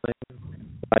smelling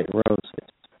like roses.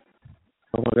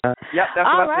 Oh, my God. Yep, that's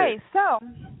all what right, I said.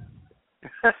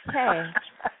 So, hey,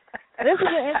 this is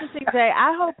an interesting day.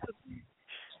 I hope,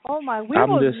 we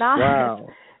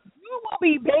will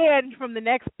be banned from the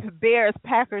next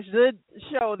Bears-Packers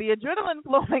show. The adrenaline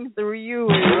flowing through you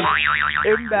is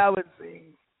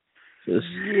imbalancing.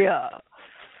 Yeah.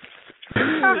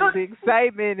 The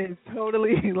excitement is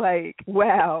totally like,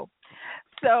 wow.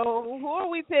 So, who are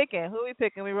we picking?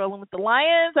 Are we rolling with the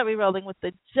Lions? Are we rolling with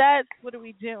the Jets? What are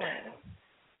we doing?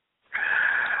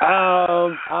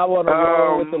 I want to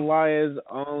roll with the Lions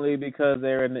only because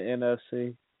they're in the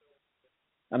NFC.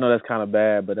 I know that's kind of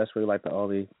bad, but that's really like the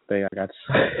only thing I got to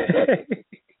say.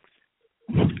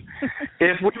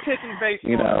 If we're picking based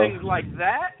on things like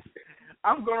that,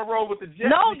 I'm going to roll with the Jets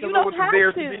because I want the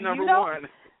Bears to be number one.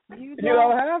 You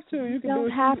don't have to. You can do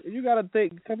it. You got to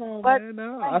think. Come on, man.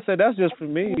 No. I said that's just for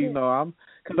me.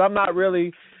 Because I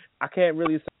can't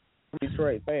really say I'm a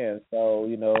Detroit fan. So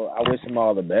I wish them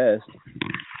all the best.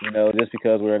 Just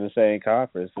because we're in the same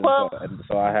conference, and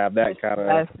so I have that kind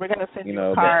of. We're gonna send you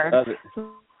a card,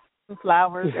 some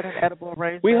flowers, and an edible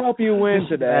arrangement. We hope you win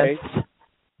today.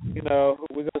 We're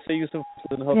gonna send you some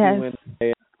and hope you win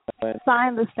today.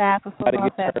 sign the staff of football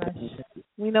fetish.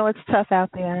 We know it's tough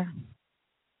out there.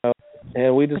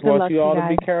 And we just want you all to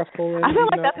be careful. And, I feel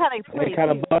like that's how they play.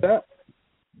 Kind of butt up.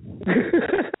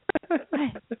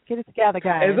 Get it together,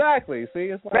 guys. Exactly.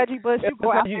 See, it's like Reggie Bush. You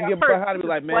go out there. You get behind and be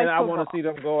like, man, I want to see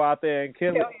them go out there and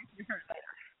kill it.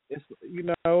 It's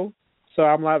So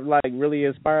I'm like really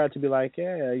inspired to be like,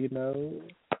 yeah,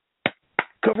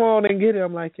 come on and get it.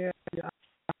 I'm like, yeah,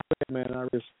 man.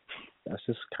 That's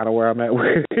just kind of where I'm at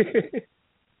with it.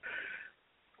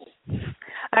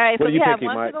 All right, so we have picking,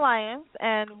 one Mike? for the Lions,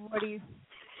 and what do you?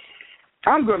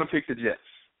 I'm going to pick the Jets.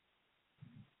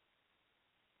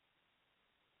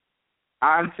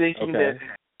 I'm thinking that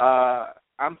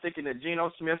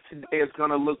Geno Smith today is going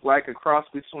to look like a cross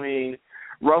between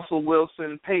Russell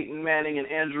Wilson, Peyton Manning,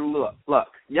 and Andrew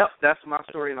Luck. Yep, that's my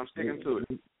story, and I'm sticking to it.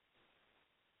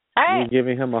 All right. You're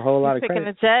giving him a whole lot of credit. Picking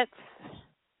the Jets.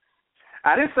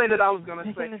 I didn't say that I was going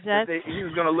to say that Jets. he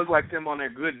was going to look like them on their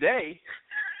good day.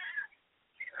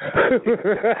 I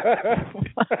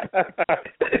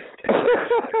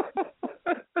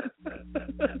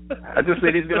just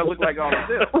said he's going to look like all of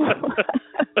them.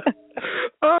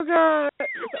 Oh, God.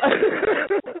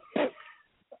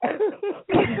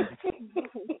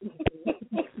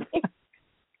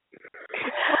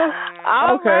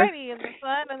 All righty, and the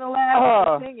fun and the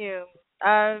laugh continue.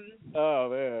 Oh,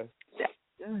 man.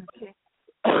 Okay.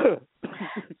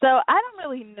 So I don't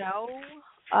really know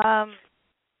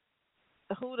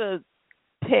who to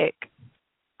pick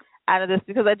out of this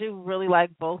because I do really like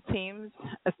both teams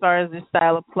as far as their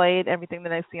style of play and everything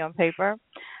that I see on paper.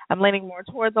 I'm leaning more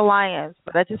toward the Lions,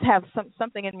 but I just have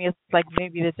something in me. It's like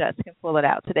maybe the Jets can pull it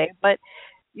out today. But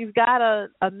you've got a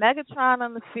Megatron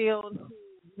on the field who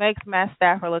makes Matt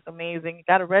Stafford look amazing. You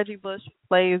got a Reggie Bush who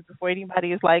plays before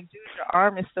anybody is like, dude, your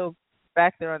arm is still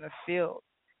back there on the field.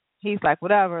 He's like,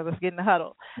 whatever, let's get in the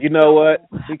huddle. You know what?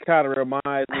 He kind of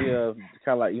reminds me of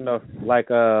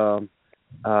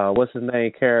what's his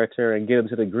name character and Get Him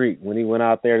to the Greek when he went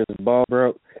out there and his bone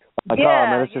broke. Like, oh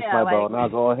man, it's just my bone. I'll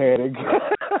go ahead and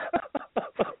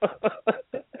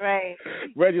right.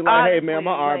 Reggie like, hey man,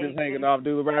 my arm is hanging off,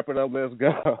 dude. Wrap it up, let's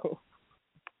go.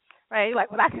 Right, you're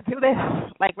like, well, I can do this.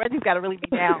 Like Reggie's got to really be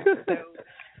down. So,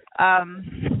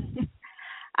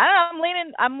 I don't know.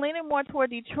 I'm leaning more toward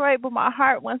Detroit, but my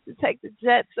heart wants to take the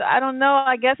Jets. So I don't know.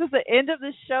 I guess it's the end of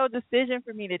the show decision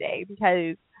for me today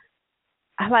because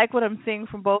I like what I'm seeing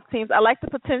from both teams. I like the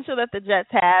potential that the Jets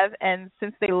have, and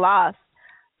since they lost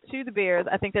to the Bears,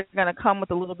 I think they're going to come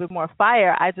with a little bit more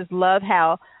fire. I just love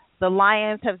how the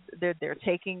Lions they're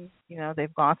taking,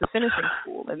 they've gone to finishing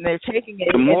school and they're taking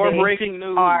it. The more breaking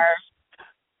news.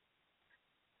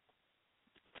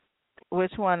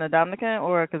 Which one, the Dominican,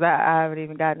 or because I haven't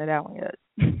even gotten to that one yet.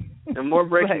 The more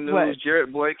breaking news,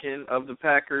 Jared Boykin of the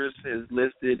Packers is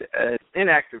listed as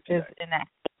inactive today. Is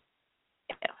inactive.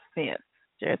 Yes,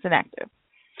 Jared's inactive.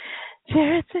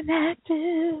 Jared's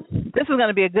inactive. This is going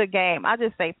to be a good game. I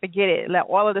just say forget it. Let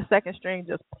all of the second string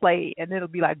just play, and it'll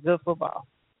be like good football,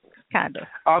 kind of.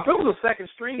 If it was a second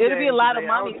string game, it'll be a lot of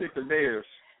mommies. I would pick the Bears.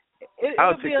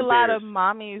 It'll be a lot of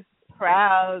mommies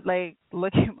proud, like,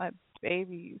 look at my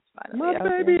babies. My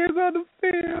baby is on the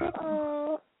field.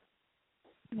 Oh.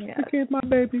 Yes. Look at my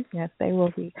baby. Yes, they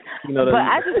will be.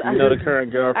 The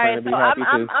current girlfriend will be happy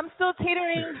too. I'm still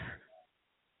teetering.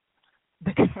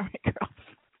 The current girlfriend.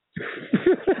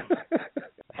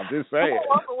 I'm just saying. I'm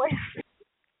walk away.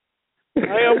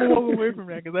 I'm gonna walk away from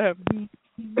that because I have.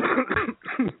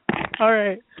 All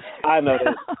right. I know.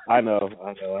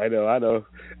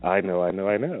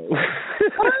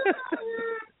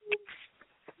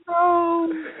 Oh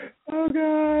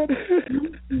God.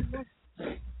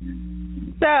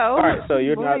 So, all right, so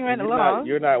you're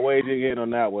not waging in on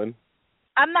that one.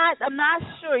 I'm not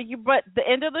sure. But the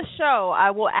end of the show,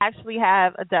 I will actually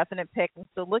have a definite pick. I'm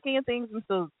still looking at things. I'm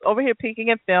still over here peeking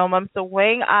at film. I'm still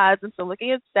weighing odds. I'm still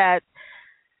looking at stats.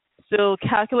 Still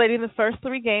calculating the first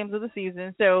 3 games of the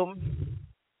season. So,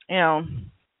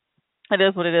 it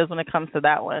is what it is when it comes to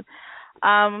that one.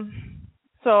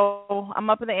 So I'm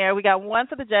up in the air. We got one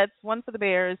for the Jets, one for the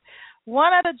Bears,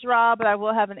 one at a draw, but I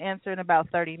will have an answer in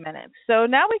about 30 minutes. So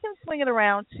now we can swing it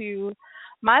around to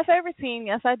my favorite team.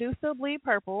 Yes, I do still bleed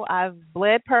purple. I've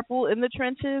bled purple in the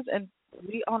trenches, and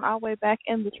we on our way back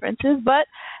in the trenches. But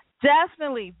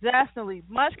definitely,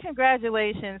 much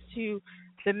congratulations to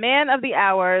the man of the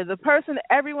hour, the person that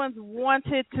everyone's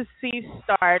wanted to see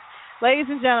start. Ladies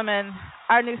and gentlemen,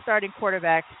 our new starting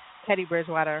quarterback, Teddy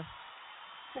Bridgewater.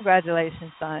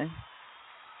 Congratulations, son.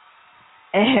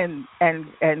 And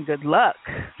good luck.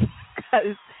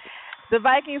 Because The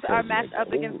Vikings are matched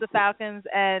up against the Falcons,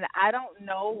 and I don't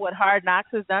know what Hard Knocks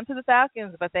has done to the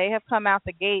Falcons, but they have come out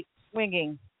the gate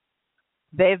swinging.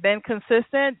 They've been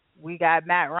consistent. We got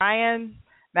Matt Ryan.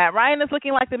 Matt Ryan is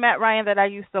looking like the Matt Ryan that I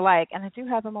used to like, and I do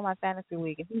have him on my fantasy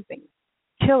league, and he's been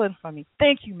killing for me.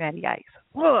 Thank you, Matty Ice.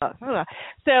 Ugh, ugh.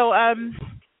 So,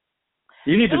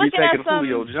 you need to be taking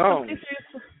Julio Jones.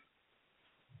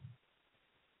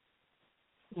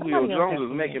 Julio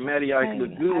Jones is making Matty Ice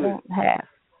look good.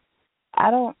 I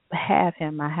don't have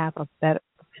him. I have a better.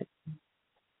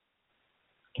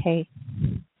 Okay.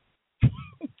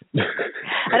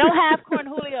 I don't have Corn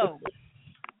Julio.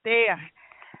 There.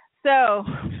 So.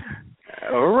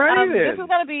 All right. This is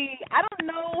going to be. I don't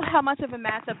know how much of a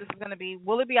matchup this is going to be.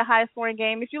 Will it be a high-scoring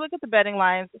game? If you look at the betting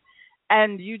lines,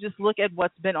 and you just look at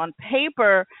what's been on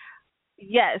paper,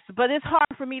 yes. But it's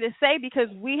hard for me to say because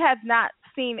we have not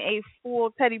seen a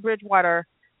full Teddy Bridgewater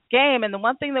game. And the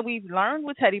one thing that we've learned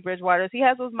with Teddy Bridgewater is he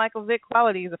has those Michael Vick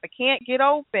qualities. If I can't get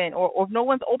open or if no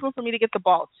one's open for me to get the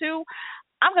ball to,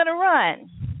 I'm going to run.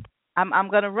 I'm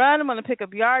going to run. I'm going to pick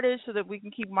up yardage so that we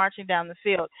can keep marching down the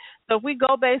field. So if we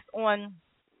go based on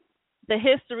the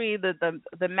history, the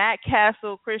Matt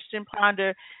Castle, Christian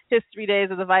Ponder history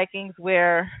days of the Vikings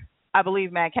where I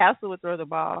believe Matt Castle would throw the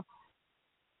ball,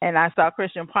 and I saw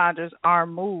Christian Ponder's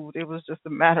arm moved. It was just a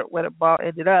matter of where the ball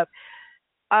ended up.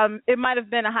 It might have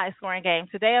been a high-scoring game.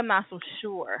 Today I'm not so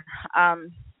sure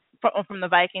from the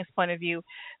Vikings' point of view.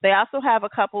 They also have a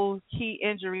couple key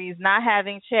injuries, not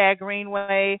having Chad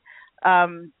Greenway.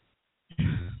 Unfortunate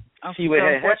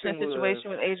situation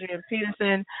with Adrian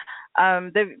Peterson.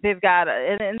 They've got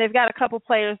a couple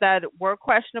players that were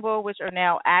questionable, which are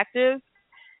now active,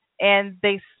 and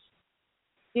they're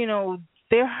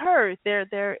hurt.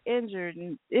 They're injured,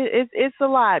 and it's a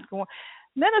lot going.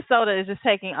 Minnesota is just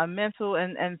taking a mental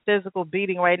and physical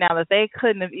beating right now that they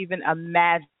couldn't have even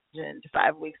imagined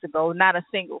 5 weeks ago. Not a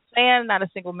single fan, not a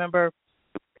single member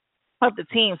of the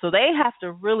team. So they have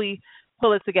to really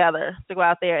pull it together to go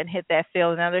out there and hit that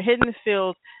field. Now they're hitting the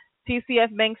field,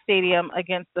 TCF Bank Stadium,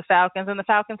 against the Falcons, and the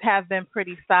Falcons have been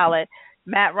pretty solid.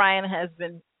 Matt Ryan has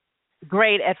been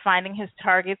great at finding his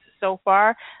targets so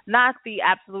far. Not the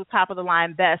absolute top of the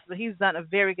line best, but he's done a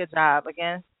very good job.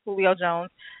 Again, Julio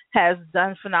Jones has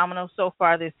done phenomenal so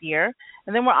far this year.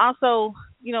 And then we're also,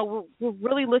 we're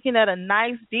really looking at a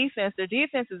nice defense. Their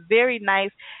defense is very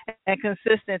nice and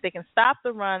consistent. They can stop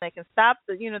the run. They can stop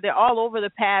they're all over the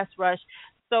pass rush.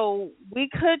 So we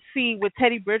could see, with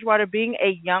Teddy Bridgewater being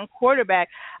a young quarterback,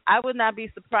 I would not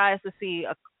be surprised to see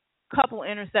a couple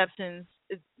interceptions,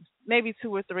 maybe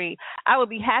 2 or 3. I would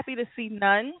be happy to see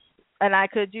none, and I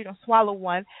could, swallow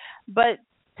one. But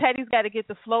Teddy's got to get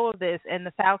the flow of this, and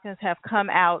the Falcons have come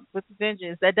out with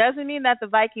vengeance. That doesn't mean that the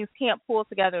Vikings can't pull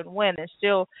together and win. There's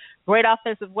still great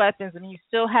offensive weapons. I mean, you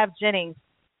still have Jennings,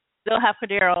 still have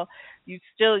Cordero. You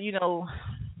still,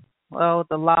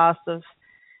 the loss of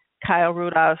Kyle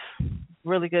Rudolph,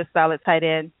 really good, solid tight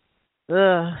end.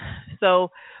 So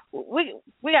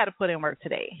we got to put in work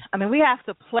today. I mean, we have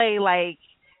to play like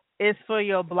it's for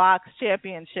your block's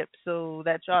championship, so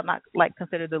that y'all not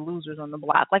considered the losers on the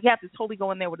block. You have to totally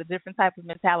go in there with a different type of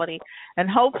mentality, and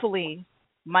hopefully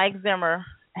Mike Zimmer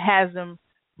has them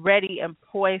ready and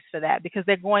poised for that, because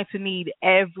they're going to need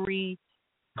every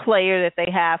player that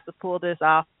they have to pull this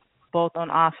off, both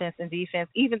on offense and defense,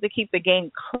 even to keep the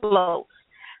game close.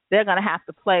 They're going to have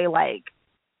to play like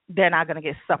they're not going to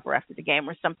get supper after the game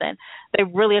or something. They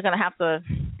really are going to have to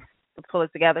pull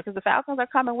it together, because the Falcons are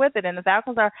coming with it, and the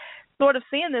Falcons are sort of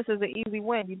seeing this as an easy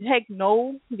win. You take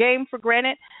no game for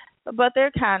granted, but they're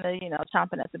kind of,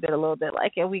 chomping at the bit a little bit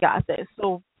like, yeah, we got this.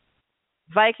 So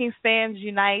Vikings fans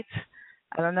unite.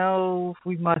 I don't know if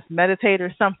we must meditate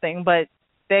or something, but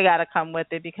they got to come with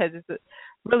it, because it's a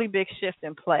really big shift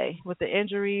in play with the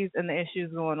injuries and the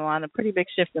issues going on, a pretty big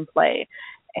shift in play.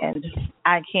 And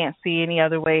I can't see any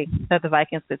other way that the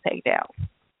Vikings could take down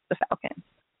the Falcons.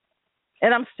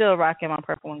 And I'm still rocking my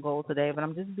purple and gold today, but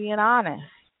I'm just being honest.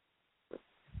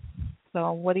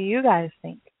 So what do you guys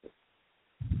think?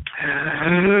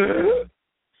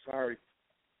 Sorry.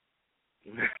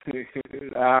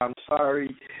 I'm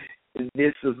sorry.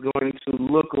 This is going to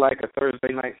look like a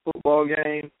Thursday night football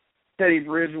game. Teddy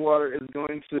Bridgewater is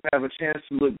going to have a chance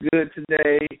to look good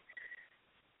today.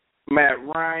 Matt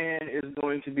Ryan is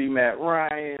going to be Matt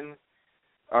Ryan.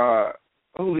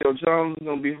 Julio Jones is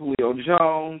going to be Julio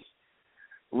Jones.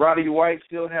 Roddy White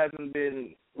still hasn't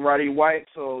been Roddy White,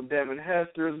 so Devin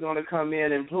Hester is going to come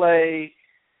in and play.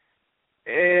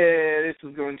 And this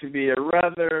is going to be a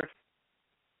rather,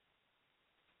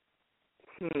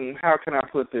 how can I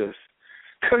put this?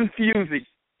 Confusing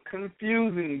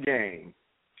game.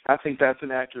 I think that's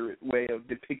an accurate way of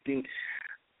depicting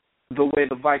the way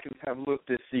the Vikings have looked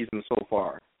this season so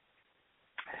far.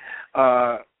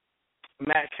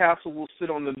 Matt Castle will sit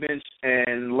on the bench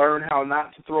and learn how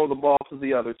not to throw the ball to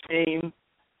the other team.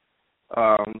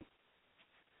 I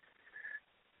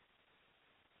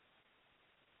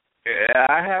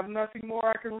have nothing more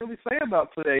I can really say about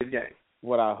today's game.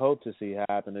 What I hope to see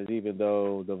happen is, even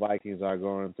though the Vikings are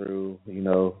going through,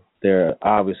 there are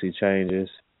obviously changes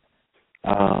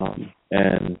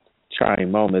and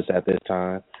trying moments at this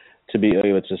time, to be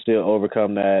able to still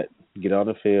overcome that, get on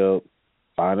the field,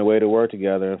 find a way to work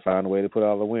together, and find a way to put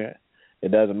out a win.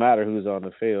 It doesn't matter who's on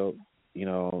the field.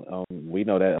 We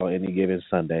know that on any given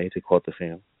Sunday, to quote the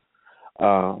film.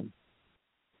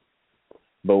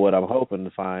 But what I'm hoping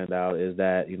to find out is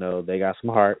that, they got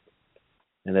some heart,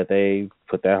 and that they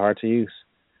put that heart to use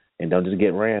and don't just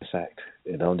get ransacked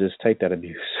and don't just take that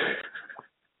abuse.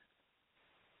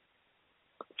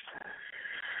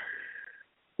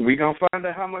 We're going to find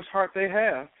out how much heart they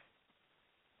have.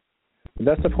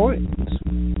 That's the point.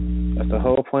 That's the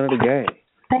whole point of the game.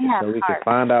 They have so we heart. can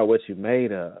find out what you're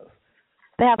made of.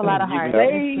 They have a lot of heart. You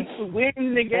play to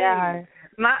win the game,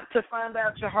 not to find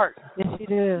out your heart. Yes, you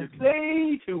do. You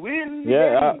play to win the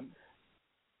game.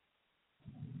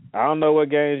 I don't know what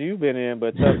games you've been in,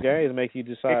 but tough games make you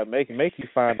decide, make you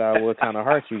find out what kind of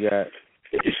heart you got.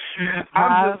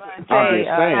 I'm just saying.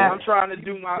 I'm trying to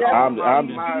do my.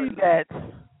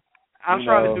 I'm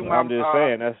trying to do my. I'm just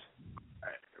saying that's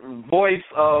voice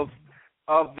of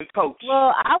the coach.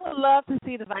 Well, I would love to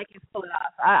see the Vikings pull it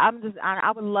off. I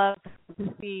would love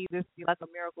to see this be like a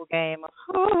miracle game.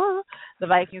 The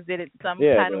Vikings did it some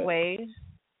kind of way.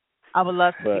 I would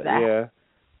love to see that. Yeah.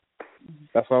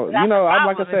 That's what I'm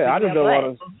like I said. I just don't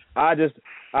want to.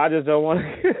 I just don't want to.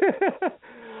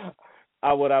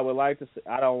 What I would like to see.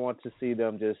 I don't want to see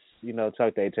them just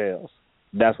tuck their tails.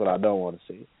 That's what I don't want to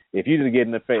see. If you just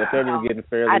getting if they're just getting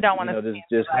fairly, I don't want to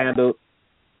just handled.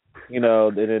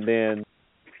 Then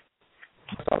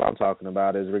that's all I'm talking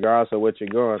about is, regardless of what you're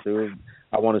going through,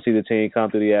 I want to see the team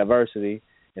come through the adversity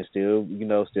and still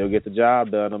get the job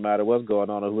done no matter what's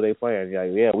going on or who they playing.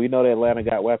 Yeah, we know that Atlanta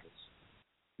got weapons.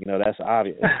 That's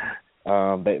obvious.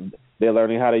 They're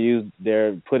learning how to use.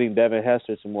 They're putting Devin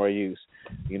Hester to more use.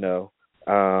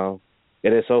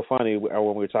 It is so funny when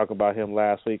we were talking about him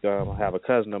last week. I have a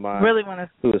cousin of mine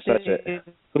who's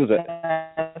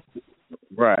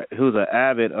an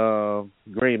avid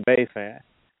Green Bay fan.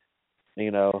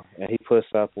 And he puts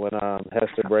up when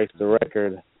Hester breaks the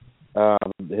record.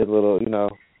 His little, dig.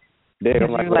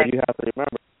 I'm like, you have to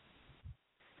remember.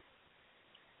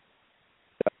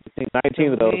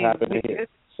 19 of those happened to him.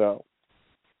 So.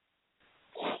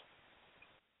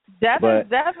 Devin's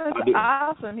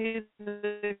awesome. He's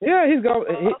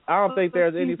going. I don't think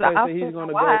there's any place that he's going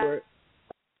to go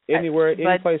anywhere,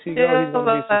 any place he goes, he's going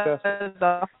to be successful.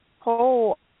 The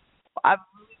whole, I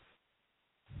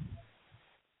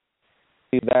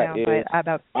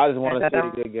just want to see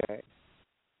a good game.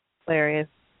 Hilarious.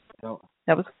 No.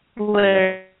 That was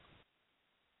hilarious.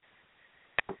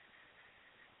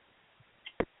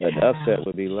 The upset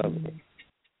would be lovely.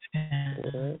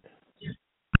 Yeah.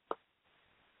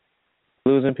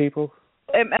 Losing people?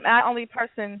 I'm the only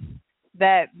person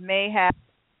that may have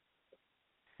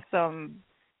some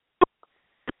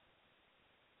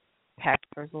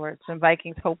Packers or some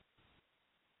Vikings hope.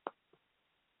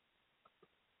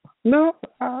 No,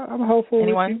 I'm hopeful.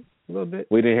 Anyone? A little bit.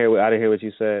 I didn't hear what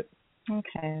you said.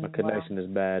 Okay. My connection is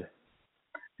bad.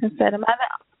 Instead,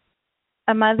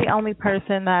 am I the only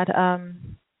person that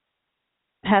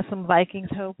has some Vikings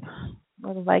hope?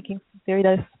 Or the Vikings theory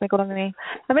that's sprinkled on me?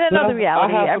 I mean, another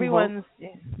reality. Everyone's.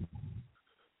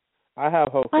 I have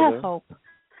hope. I have hope.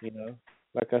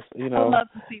 Like I love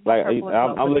to see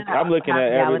I'm looking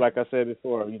at every, like I said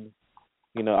before. I'm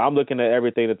looking at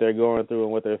everything that they're going through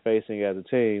and what they're facing as a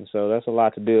team. So that's a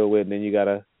lot to deal with. And then you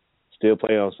gotta still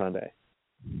play on Sunday.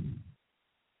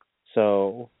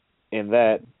 So in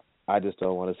that, I just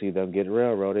don't want to see them get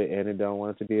railroaded, and I don't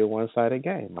want it to be a one-sided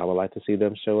game. I would like to see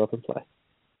them show up and play.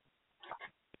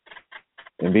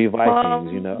 And be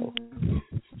Vikings,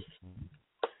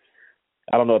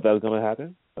 I don't know if that's going to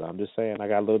happen, but I'm just saying I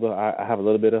have a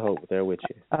little bit of hope there with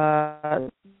you.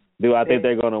 Do I think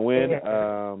they're going to win?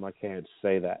 I can't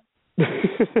say that.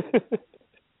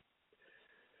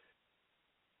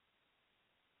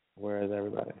 Where is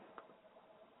everybody?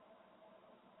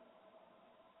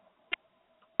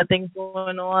 Things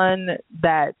going on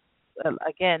that,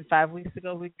 again, 5 weeks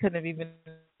ago we couldn't have even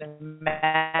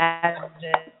imagined.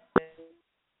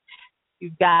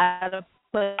 You've got to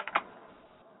play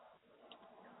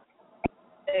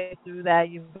through that.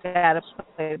 You've got to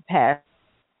play past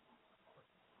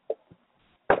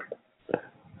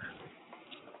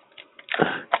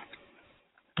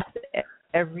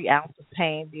every ounce of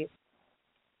pain, be it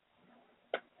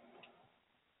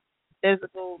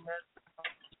physical.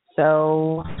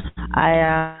 So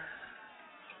I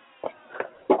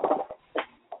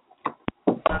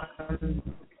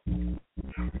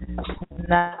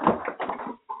not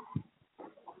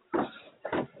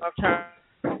I'm trying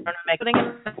to make putting in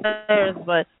players,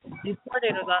 but these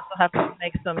coordinators also have to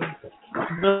make some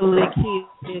really key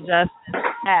adjustments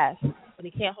fast. But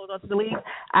he can't hold on to the lead.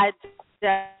 I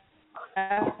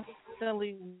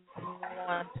definitely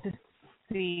want to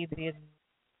see the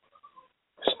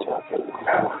Still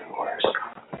getting worse.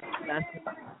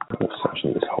 The reception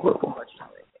is horrible.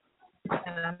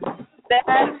 and I'm sad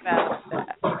about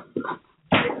that.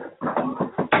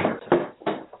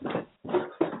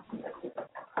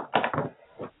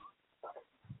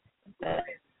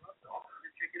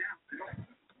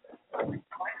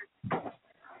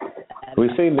 We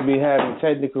seem to be having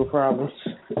technical problems.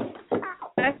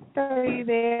 Are you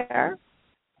there?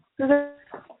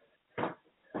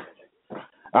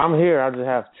 I'm here. I just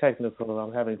have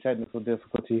I'm having technical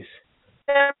difficulties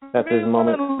at this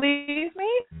moment. Leave me?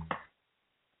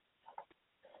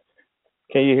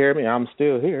 Can you hear me? I'm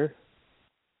still here.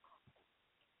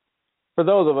 For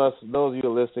those of you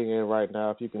listening in right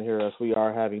now, if you can hear us, we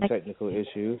are having technical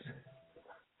issues.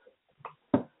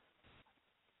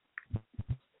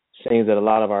 Seems that a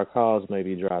lot of our calls may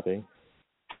be dropping.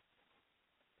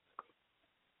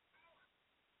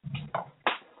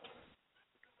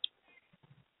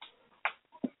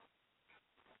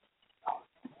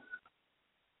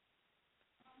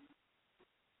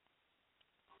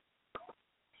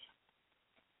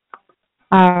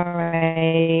 All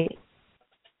right.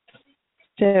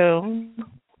 So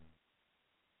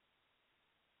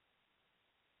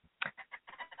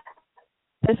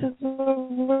this is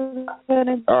what we're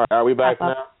gonna do. All right, are we back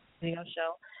now? Video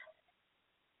show.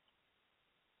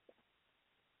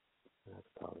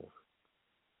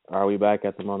 Are we back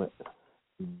at the moment?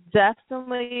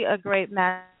 Definitely a great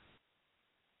matchup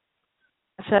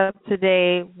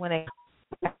today when it's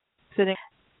sitting,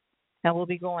 and we'll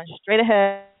be going straight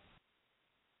ahead,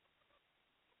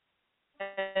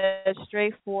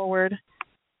 straight forward.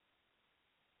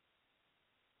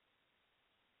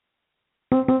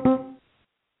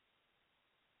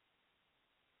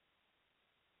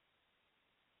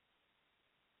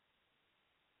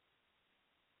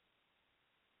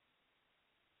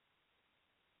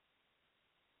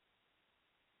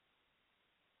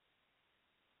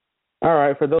 All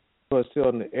right, for those who are still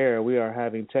in the air, we are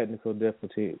having technical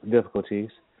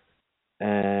difficulties,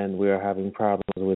 and we are having problems with